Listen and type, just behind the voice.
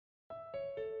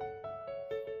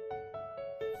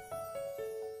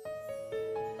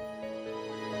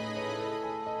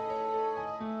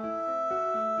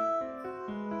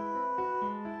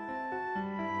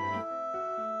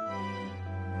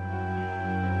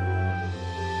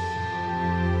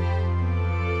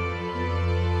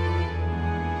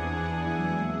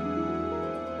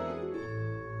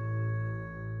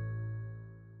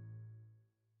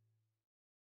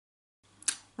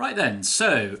Right then,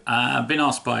 so I've been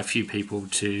asked by a few people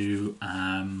to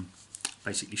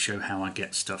basically show how I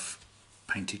get stuff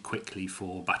painted quickly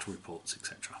for battle reports,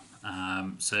 etc.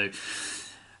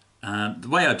 The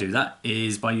way I do that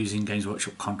is by using Games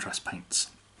Workshop contrast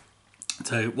paints.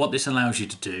 So what this allows you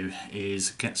to do is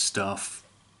get stuff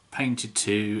painted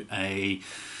to a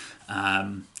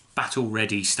battle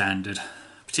ready standard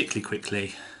particularly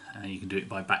quickly. You can do it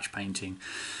by batch painting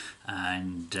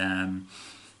and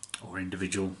or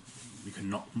individual. You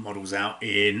can knock models out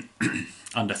in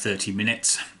under 30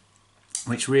 minutes,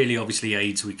 which really obviously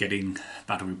aids with getting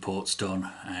battle reports done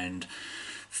and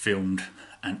filmed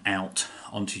and out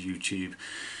onto YouTube,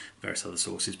 various other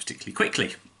sources, particularly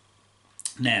quickly.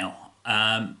 Now,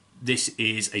 this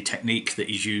is a technique that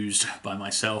is used by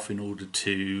myself in order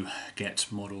to get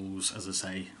models, as I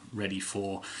say, ready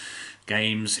for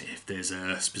games. If there's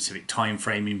a specific time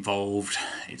frame involved,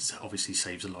 it obviously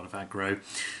saves a lot of aggro,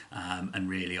 and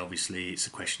really obviously it's a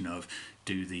question of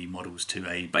do the models to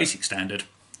a basic standard,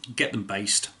 get them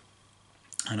based,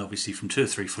 and obviously from 2 or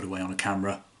 3 foot away on a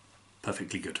camera,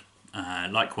 perfectly good.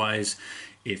 Likewise,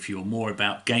 if you're more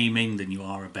about gaming than you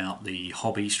are about the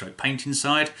hobby stroke painting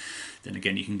side, then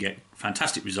again you can get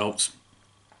fantastic results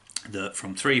that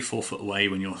from 3 or 4 foot away,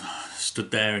 when you're stood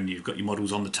there and you've got your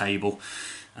models on the table,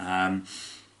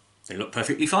 they look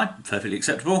perfectly fine, perfectly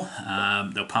acceptable.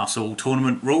 They'll pass all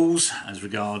tournament rules as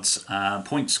regards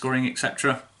point scoring,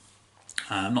 etc.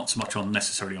 Not so much on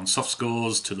necessarily on soft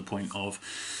scores to the point of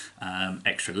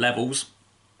extra levels.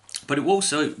 But it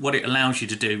also, what it allows you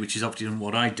to do, which is often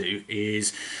what I do,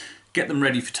 is get them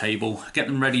ready for table, get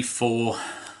them ready for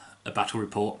a battle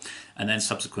report, and then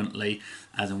subsequently,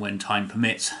 as and when time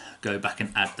permits, go back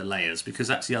and add the layers, because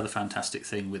that's the other fantastic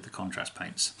thing with the contrast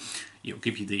paints. It'll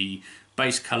give you the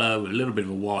base colour with a little bit of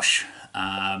a wash,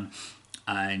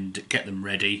 and get them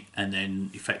ready, and then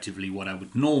effectively what I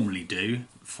would normally do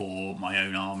for my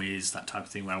own armies, that type of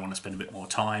thing where I want to spend a bit more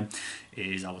time,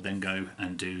 is I would then go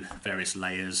and do various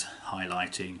layers,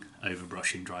 highlighting,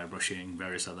 overbrushing, dry brushing,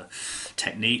 various other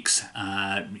techniques,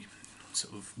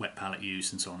 sort of wet palette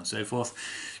use and so on and so forth,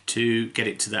 to get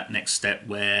it to that next step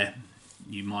where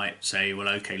you might say, well,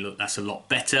 okay, look, that's a lot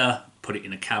better, put it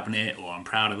in a cabinet, or I'm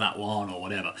proud of that one, or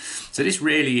whatever. So this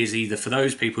really is either for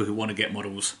those people who want to get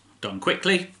models done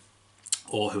quickly,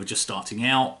 or who are just starting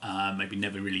out, maybe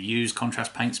never really used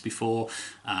contrast paints before,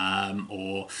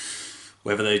 or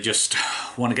whether they just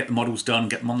want to get the models done,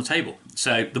 get them on the table.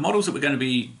 So the models that we're going to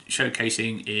be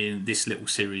showcasing in this little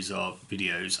series of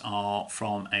videos are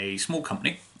from a small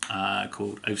company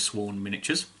called Oathsworn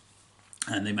Miniatures,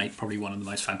 and they make probably one of the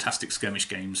most fantastic skirmish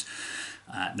games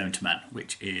known to man,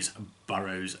 which is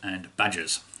Burrows and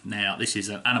Badgers. Now, this is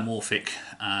an anamorphic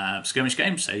skirmish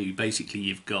game, so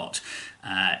you've got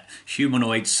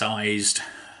humanoid-sized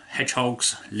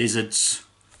hedgehogs, lizards,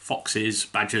 foxes,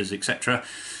 badgers, etc.,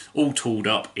 all tooled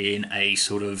up in a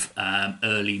sort of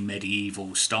early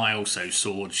medieval style, so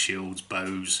swords, shields,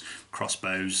 bows,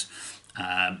 crossbows.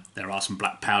 There are some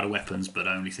black powder weapons, but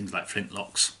only things like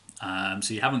flintlocks.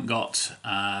 So you haven't got,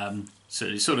 so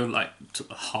it's sort of like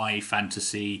high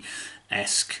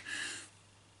fantasy-esque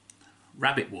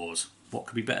rabbit wars. What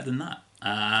could be better than that?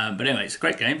 But anyway, it's a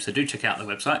great game, so do check out the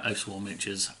website,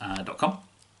 oathswornminiatures.com.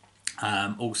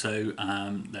 Also,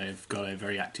 they've got a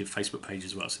very active Facebook page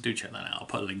as well, so do check that out. I'll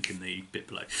put a link in the bit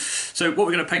below. So what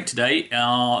we're going to paint today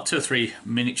are 2 or 3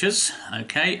 miniatures.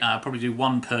 Okay, I'll probably do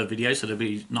 1 per video, so they'll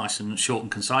be nice and short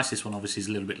and concise. This one obviously is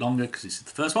a little bit longer because this is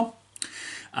the first one.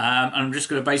 And I'm just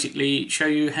going to basically show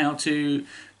you how to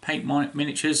paint my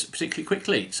miniatures particularly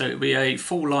quickly. So it'll be a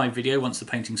full live video once the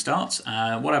painting starts.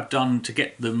 What I've done to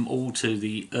get them all to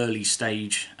the early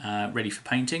stage ready for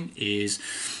painting is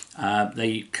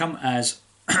they come as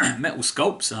metal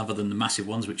sculpts, other than the massive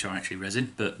ones which are actually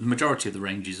resin, but the majority of the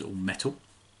range is all metal.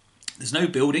 There's no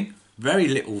building, very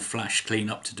little flash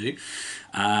cleanup to do.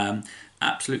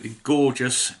 Absolutely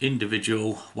gorgeous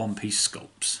individual one-piece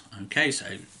sculpts. Okay,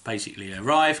 so basically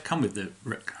arrive, come with the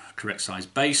correct size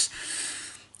base.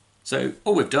 So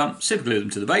all we've done, super glue them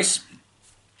to the base.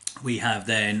 We have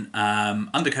then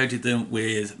undercoated them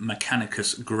with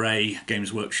Mechanicus Grey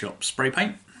Games Workshop spray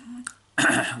paint.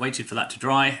 Waited for that to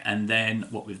dry, and then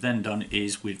what we've then done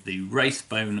is with the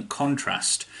Wraithbone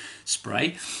contrast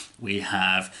spray, we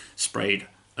have sprayed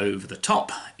over the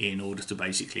top in order to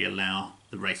basically allow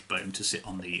the Wraithbone to sit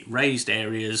on the raised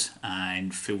areas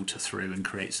and filter through and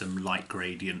create some light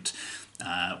gradient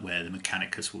where the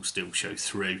Mechanicus will still show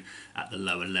through at the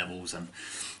lower levels and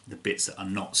the bits that are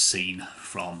not seen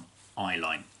from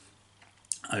eyeline.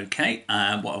 Okay,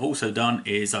 what I've also done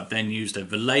is I've then used a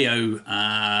Vallejo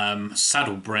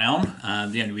saddle brown.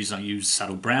 The only reason I use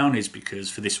saddle brown is because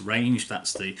for this range,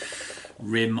 that's the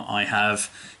rim I have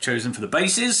chosen for the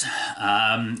bases.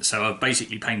 So I've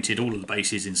basically painted all of the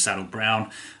bases in saddle brown.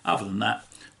 Other than that,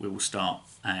 we will start,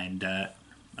 and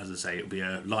as I say, it'll be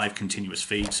a live continuous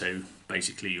feed, so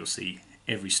basically you'll see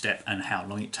every step and how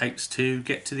long it takes to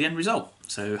get to the end result.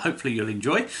 So hopefully you'll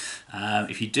enjoy.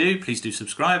 If you do, please do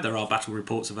subscribe. There are battle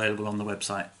reports available on the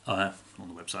website,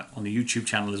 on the YouTube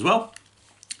channel as well.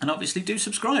 And obviously do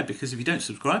subscribe, because if you don't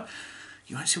subscribe,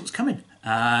 you won't see what's coming.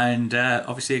 And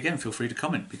obviously, again, feel free to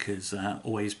comment, because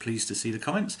always pleased to see the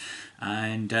comments,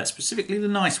 and specifically the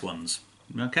nice ones.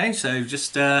 Okay, so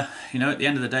just, you know, at the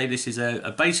end of the day, this is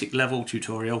a basic level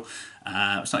tutorial.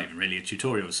 It's not even really a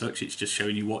tutorial as such, it's just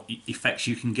showing you what effects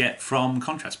you can get from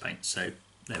contrast paint. So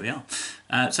there we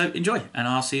are. So enjoy, and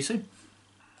I'll see you soon.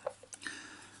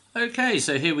 Okay,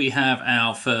 so here we have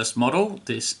our first model.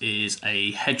 This is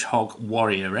a Hedgehog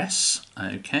Warrioress.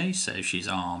 Okay, so she's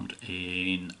armed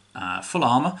in full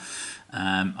armour,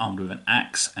 armed with an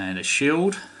axe and a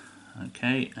shield.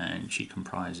 Okay, and she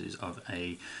comprises of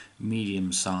a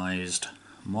medium-sized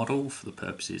model for the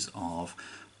purposes of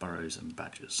Burrows and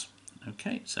Badgers.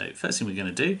 Okay, so first thing we're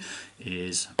going to do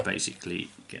is basically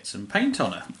get some paint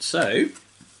on her. So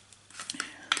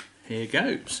here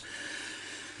goes.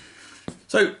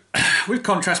 So with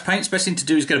contrast paints, best thing to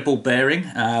do is get a ball bearing.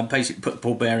 Basically put the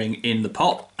ball bearing in the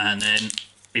pot, and then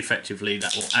effectively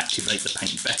that will activate the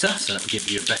paint better, so that will give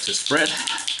you a better spread.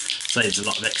 Saves a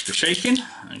lot of extra shaking.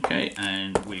 Okay,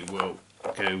 and we will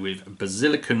go with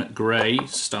Basilican Grey to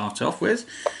start off with.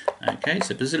 Okay,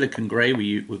 so Basilican Grey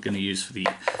we're going to use for the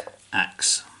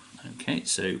axe. Okay,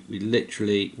 so we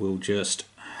literally will just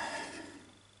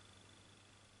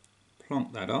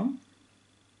plonk that on.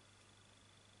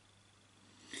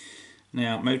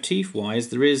 Now, motif wise,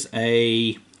 there is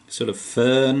a sort of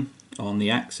fern on the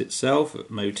axe itself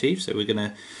motif, so we're going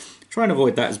to try and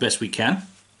avoid that as best we can.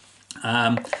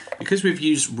 Because we've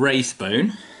used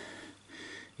Wraithbone,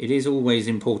 it is always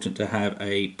important to have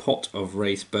a pot of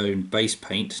Wraithbone base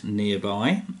paint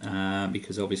nearby,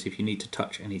 because obviously if you need to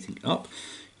touch anything up,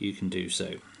 you can do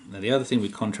so. Now, the other thing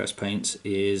with contrast paints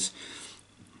is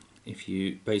if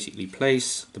you basically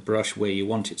place the brush where you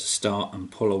want it to start and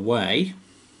pull away,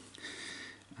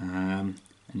 and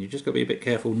you've just got to be a bit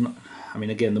careful. I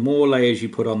mean, again, the more layers you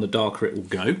put on, the darker it will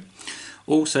go.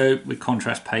 Also, with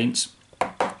contrast paints,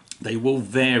 they will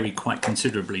vary quite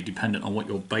considerably dependent on what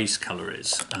your base colour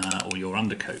is, or your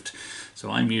undercoat. So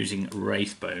I'm using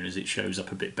Wraithbone as it shows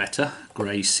up a bit better.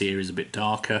 Grey Sear is a bit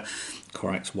darker,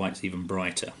 Corax White's even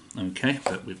brighter. Okay,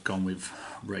 but we've gone with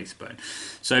Wraithbone.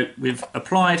 So we've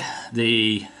applied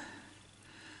the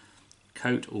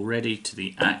coat already to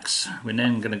the axe. We're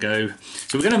then going to go,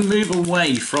 so we're going to move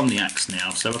away from the axe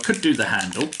now. So I could do the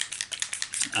handle,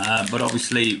 but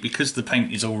obviously because the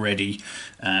paint is already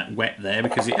wet there,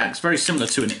 because it acts very similar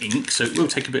to an ink, so it will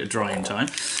take a bit of drying time.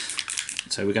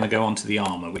 So we're going to go on to the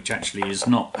armour, which actually is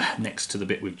not next to the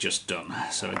bit we've just done.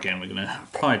 So again, we're going to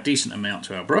apply a decent amount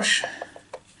to our brush,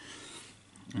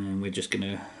 and we're just going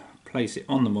to place it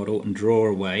on the model and draw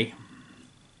away.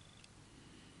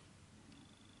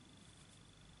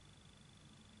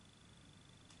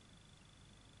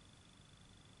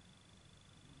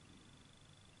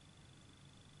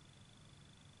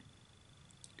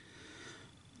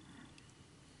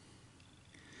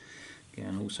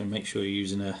 Again, also make sure you're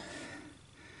using a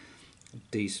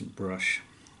decent brush,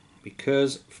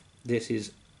 because this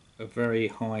is a very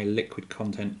high liquid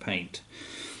content paint.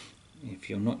 If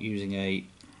you're not using a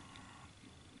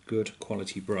good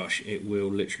quality brush, it will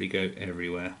literally go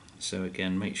everywhere. So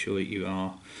again, make sure you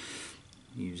are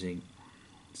using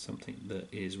something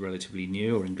that is relatively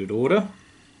new or in good order.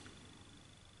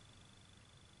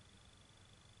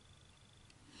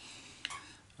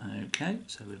 Okay,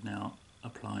 so we're now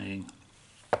applying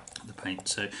the paint.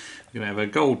 So we're going to have a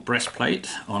gold breastplate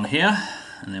on here,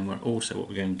 and then we're also, what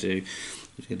we're going to do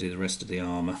is going to do the rest of the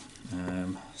armour.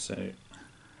 So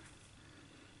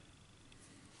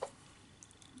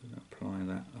apply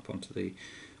that up onto the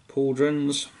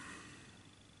pauldrons.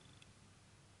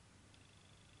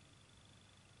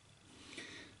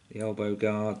 The elbow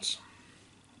guards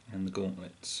and the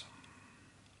gauntlets.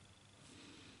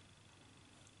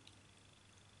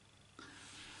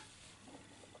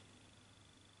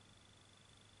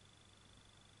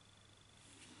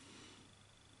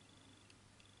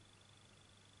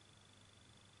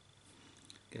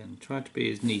 Again, try to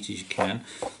be as neat as you can,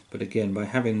 but again, by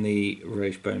having the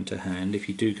Wraithbone to hand, if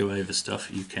you do go over stuff,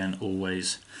 you can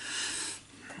always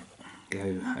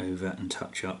go over and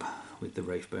touch up with the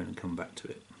Wraithbone and come back to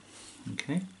it.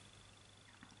 Okay.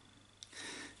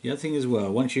 The other thing as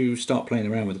well, once you start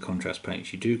playing around with the contrast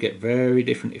paints, you do get very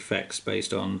different effects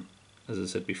based on, as I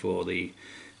said before, the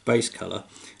base colour,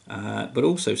 but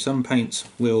also some paints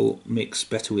will mix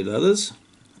better with others,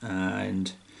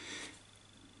 and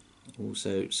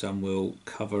also some will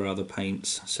cover other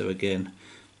paints. So again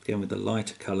with the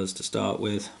lighter colours to start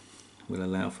with, will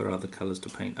allow for other colours to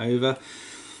paint over.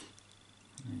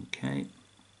 Okay,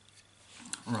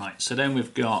 right, so then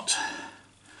we've got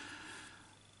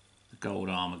gold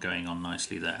armour going on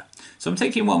nicely there. So I'm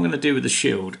thinking what I'm going to do with the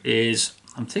shield is,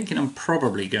 I'm thinking I'm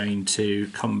probably going to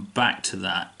come back to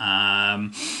that.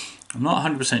 I'm not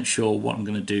 100% sure what I'm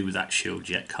going to do with that shield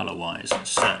yet, colour wise.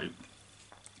 So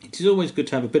it is always good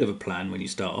to have a bit of a plan when you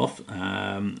start off.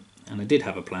 And I did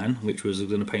have a plan, which was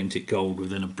going to paint it gold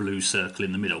within a blue circle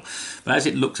in the middle. But as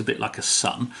it looks a bit like a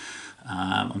sun,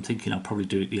 I'm thinking I'll probably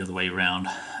do it the other way around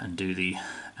and do the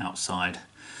outside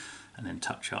and then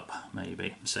touch up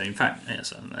maybe. So in fact, yeah,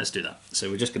 so let's do that. So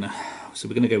we're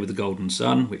gonna go with the golden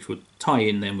sun, which would tie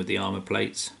in then with the armor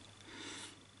plates.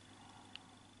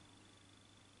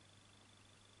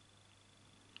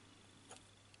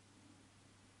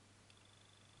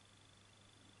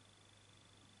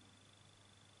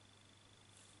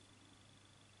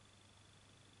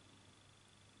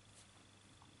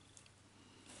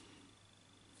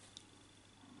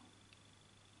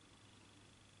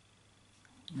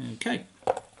 Okay,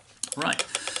 right,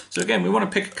 so again we want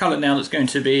to pick a colour now that's going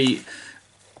to be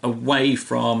away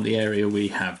from the area we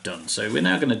have done. So we're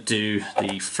now going to do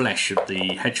the flesh of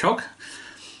the hedgehog.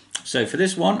 So for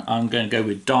this one I'm going to go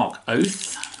with Dark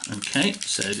Oath. Okay,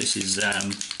 so this is I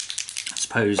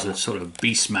suppose a sort of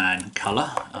Beastman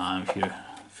colour, if you're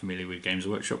familiar with Games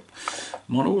Workshop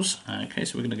models. Okay,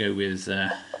 so we're going to go with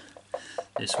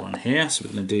this one here. So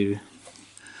we're going to do,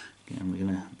 again, we're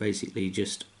going to basically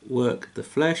just work the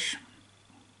flesh,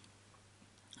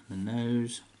 the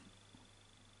nose,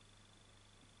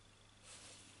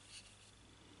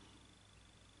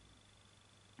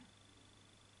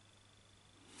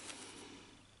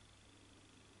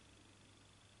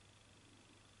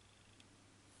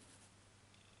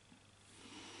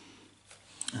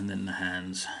 and then the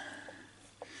hands.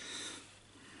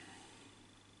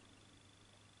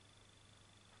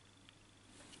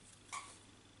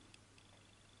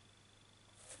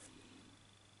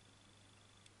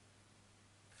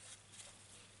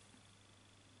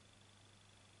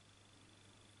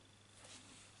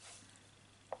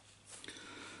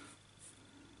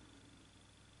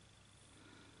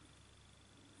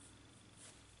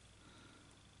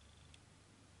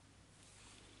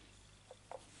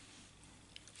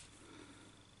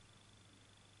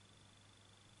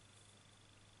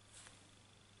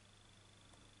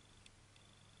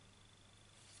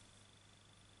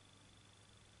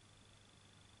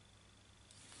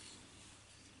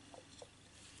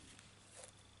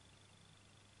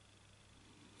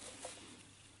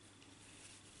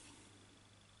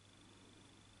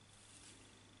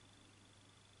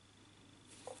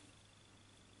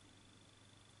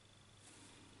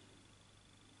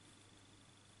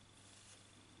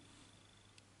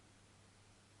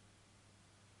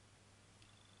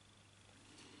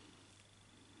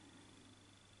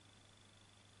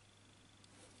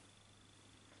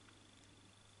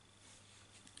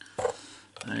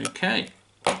 Okay,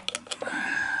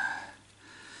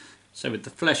 so with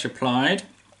the flesh applied,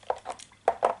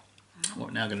 what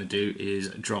we're now going to do is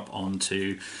drop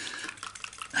onto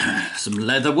some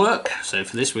leather work. So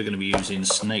for this we're going to be using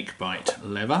snakebite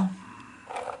leather,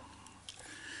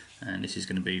 and this is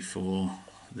going to be for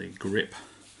the grip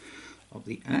of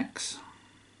the axe.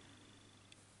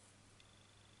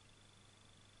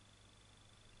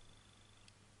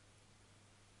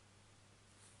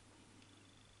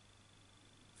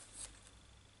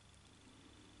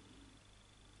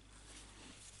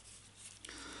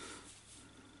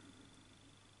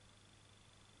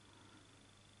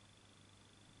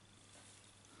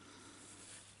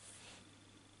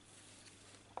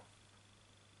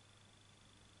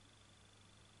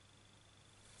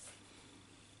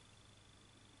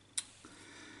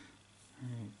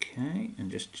 Okay, and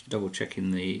just double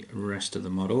checking the rest of the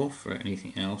model for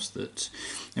anything else that...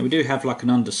 Now we do have like an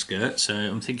underskirt, so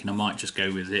I'm thinking I might just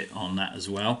go with it on that as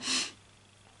well.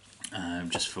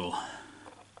 Just for,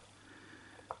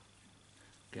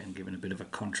 again, giving a bit of a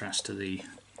contrast to the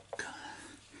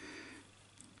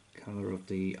colour of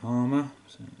the armour.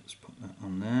 So let's put that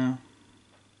on now.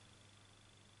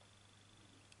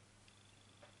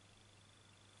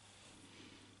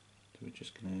 So we're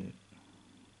just going to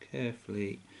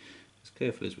carefully, as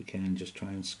carefully as we can, just try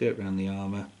and skirt around the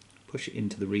armour, push it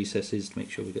into the recesses to make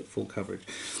sure we get full coverage.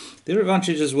 The other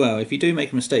advantage as well, if you do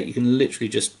make a mistake, you can literally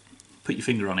just put your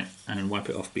finger on it and wipe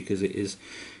it off, because it is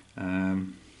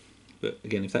but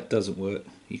again, if that doesn't work,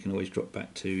 you can always drop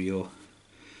back to your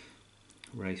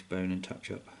race bone and touch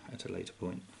up at a later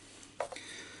point.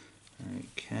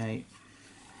 Okay.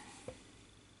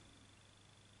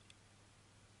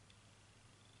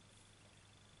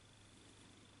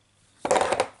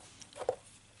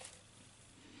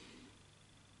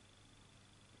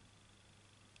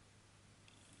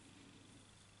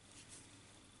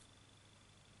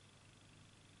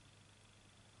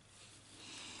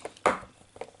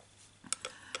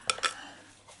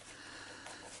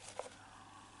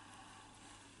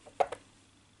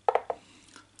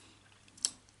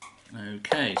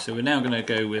 Okay, so we're now going to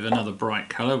go with another bright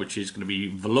colour, which is going to be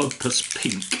Volupus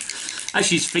Pink. As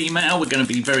she's female, we're going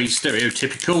to be very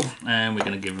stereotypical, and we're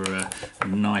going to give her a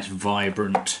nice,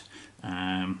 vibrant,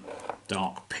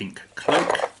 dark pink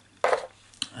cloak.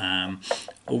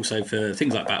 Also, for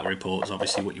things like battle reports,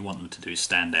 obviously what you want them to do is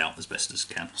stand out as best as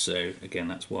can. So again,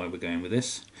 that's why we're going with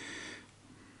this.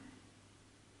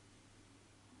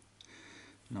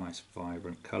 Nice,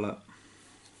 vibrant colour.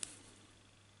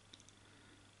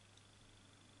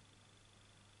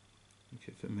 If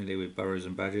you're familiar with Burrows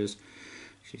and Badgers,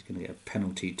 she's going to get a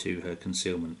penalty to her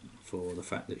concealment for the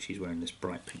fact that she's wearing this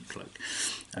bright pink cloak.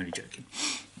 Only joking.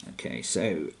 Okay,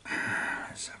 so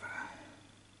let's have a...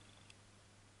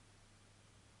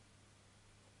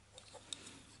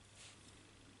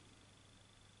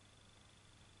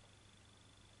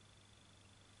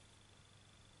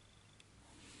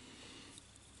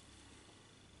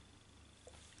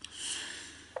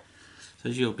 So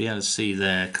as you'll be able to see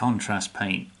there, contrast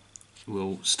paint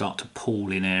will start to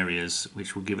pool in areas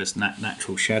which will give us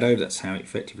natural shadow. That's how it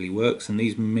effectively works, and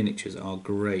these miniatures are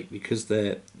great because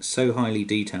they're so highly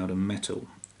detailed and metal.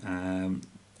 The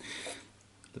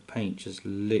paint just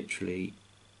literally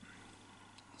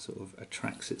sort of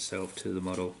attracts itself to the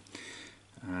model.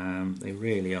 They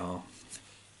really are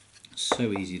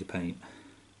so easy to paint.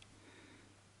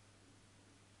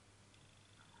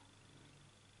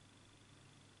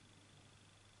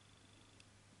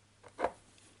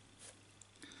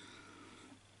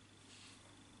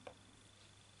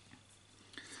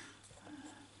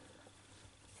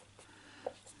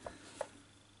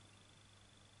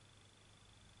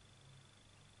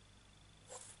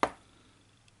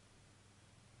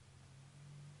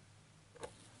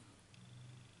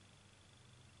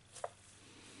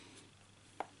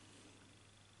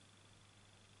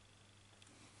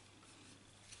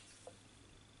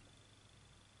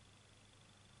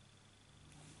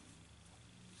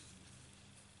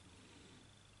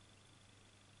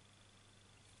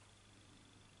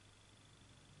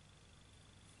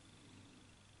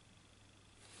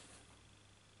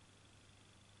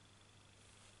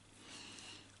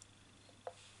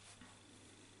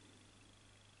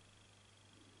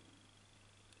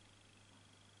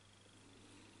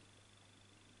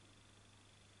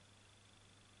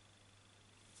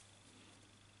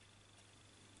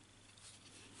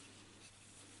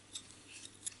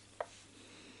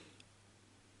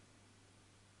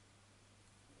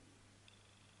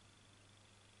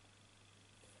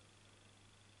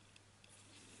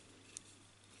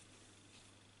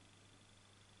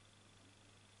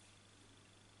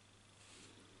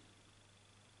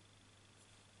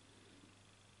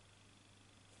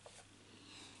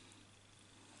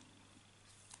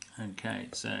 Okay,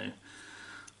 so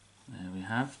there we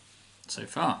have so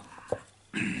far.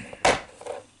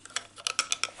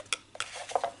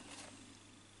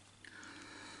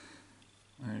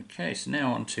 Okay, so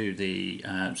now on to the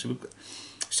so we've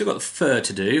still got the fur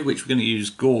to do, which we're going to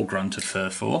use Gore Grunter fur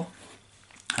for.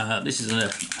 This is a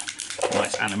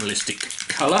nice animalistic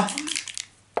colour,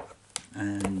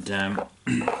 and so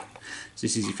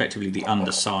this is effectively the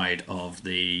underside of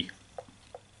the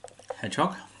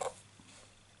hedgehog.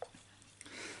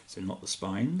 So not the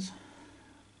spines.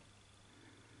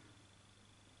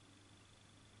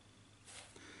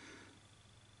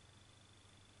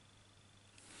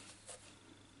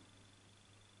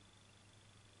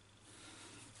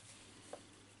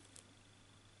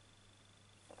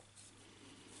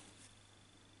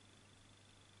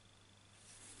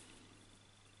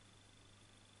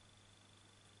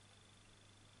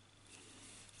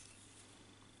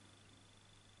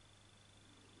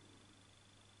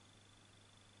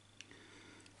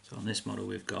 So on this model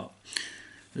we've got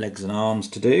legs and arms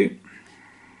to do.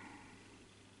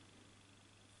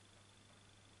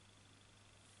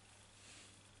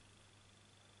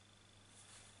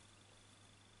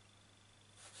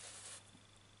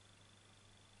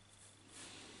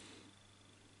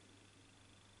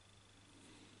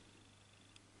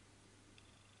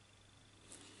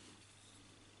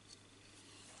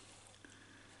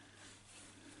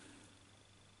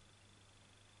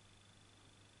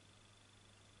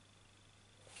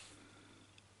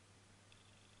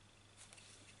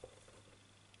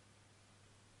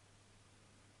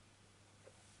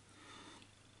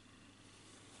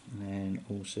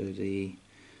 also the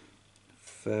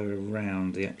fur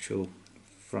around the actual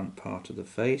front part of the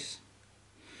face.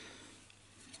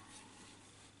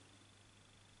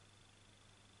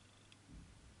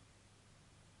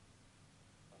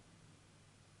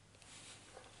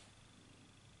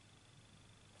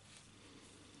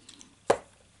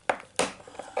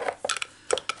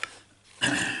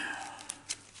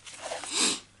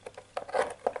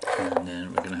 And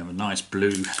then we're going to have a nice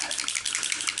blue,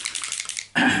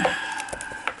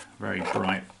 very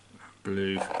bright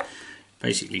blue.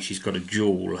 Basically she's got a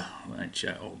jewel which,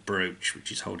 or brooch,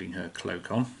 which is holding her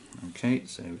cloak on. Okay,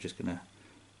 so we're just going to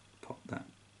pop that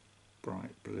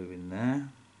bright blue in there.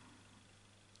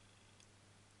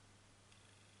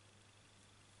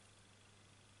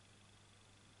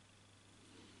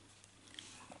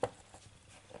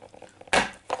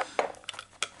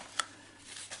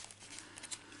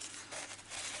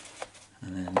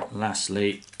 And then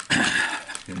lastly, I'm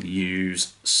going to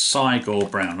use Cygor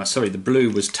brown. Sorry, the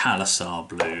blue was Thalasar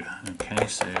blue. Okay,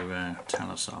 so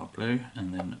Thalasar blue,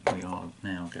 and then we are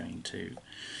now going to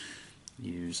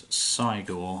use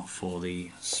Cygor for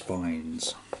the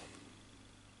spines.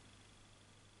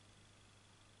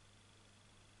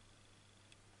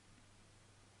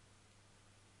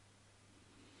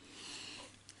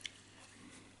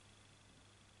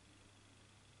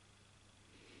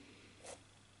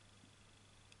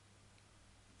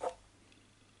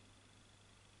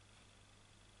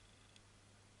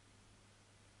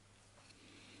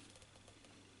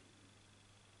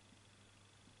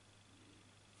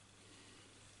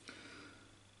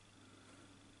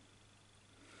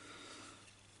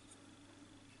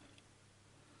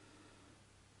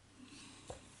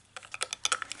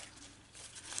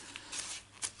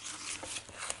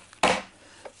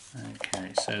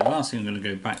 Okay, so the last thing I'm going to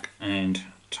go back and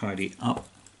tidy up.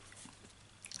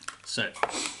 So,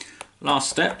 last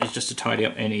step is just to tidy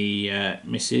up any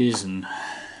misses and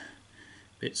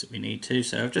bits that we need to.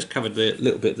 So I've just covered the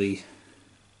little bit of the,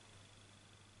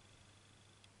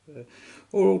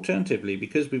 or alternatively,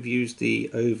 because we've used the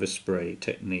overspray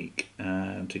technique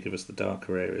to give us the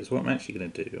darker areas, what I'm actually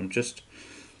going to do, I'm just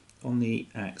on the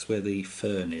axe where the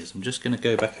fern is, I'm just going to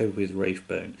go back over with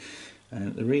Wraithbone.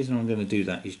 And the reason I'm going to do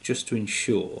that is just to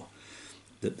ensure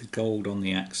that the gold on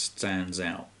the axe stands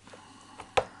out.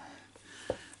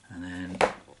 And then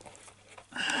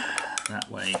that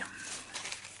way.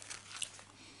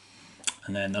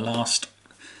 And then the last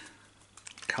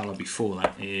colour before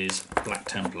that is Black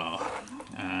Templar.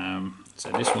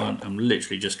 So this one I'm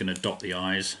literally just going to dot the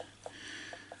eyes.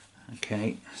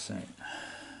 Okay, so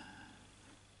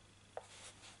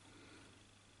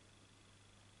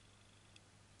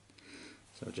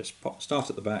just start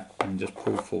at the back and just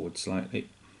pull forward slightly.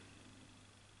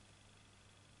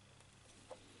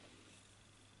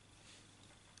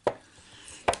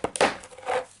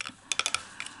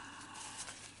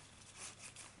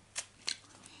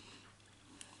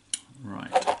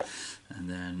 Right, and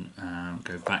then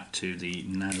go back to the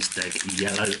Nasdaq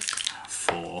yellow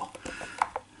for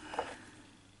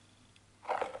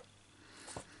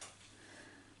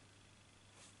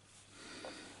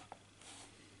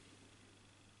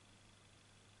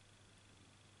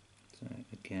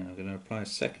again, I'm going to apply a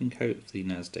second coat of the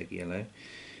Nasdaq yellow,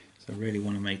 so I really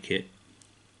want to make it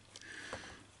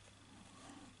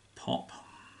pop.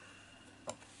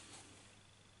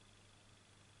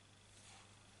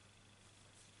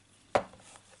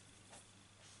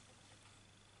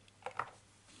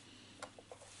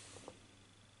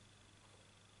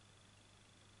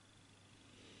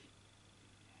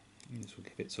 And this will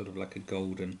give it sort of like a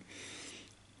golden,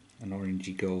 an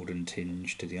orangey golden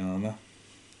tinge to the armour.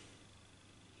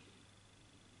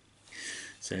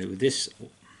 So with this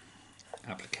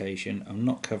application, I'm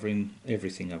not covering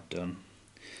everything I've done,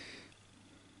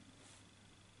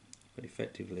 but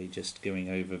effectively just going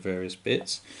over various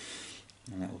bits,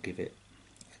 and that will give it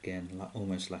again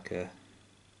almost like a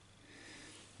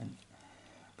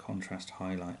contrast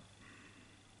highlight.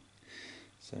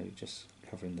 So just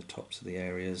covering the tops of the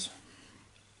areas.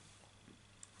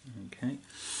 Okay.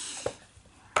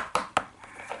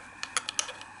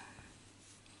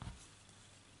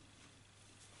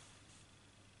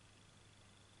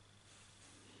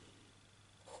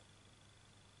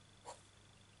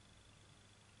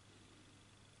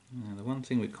 Now the one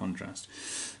thing with contrast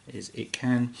is it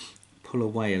can pull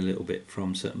away a little bit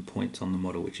from certain points on the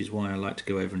model, which is why I like to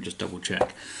go over and just double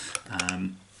check.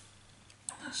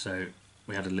 So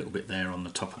we had a little bit there on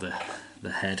the top of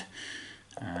the head.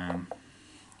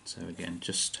 So again,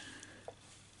 just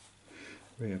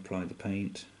reapply the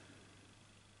paint.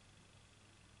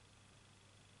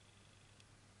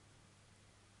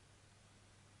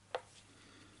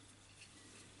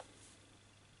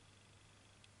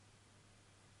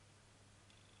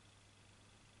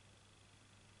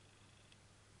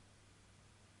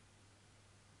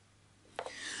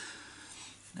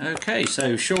 Okay,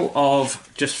 so short of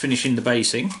just finishing the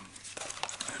basing,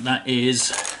 that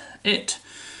is it.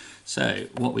 So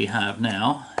what we have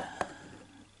now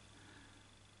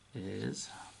is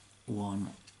one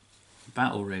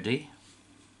battle ready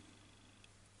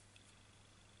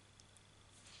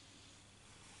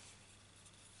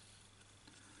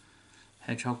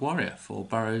Hedgehog Warrior for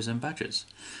Burrows and Badgers.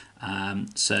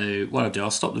 So what I'll do,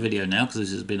 I'll stop the video now because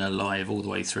this has been a live all the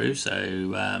way through,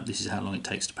 so this is how long it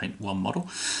takes to paint one model.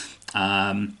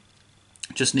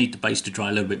 Just need the base to dry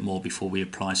a little bit more before we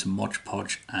apply some Mod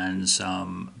Podge and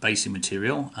some basing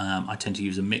material. I tend to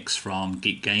use a mix from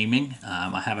Geek Gaming.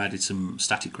 I have added some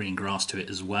static green grass to it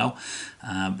as well,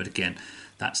 but again,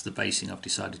 that's the basing I've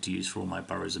decided to use for all my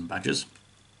Burrows and Badgers.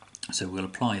 So we'll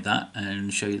apply that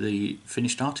and show you the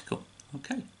finished article.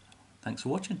 Okay, thanks for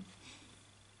watching.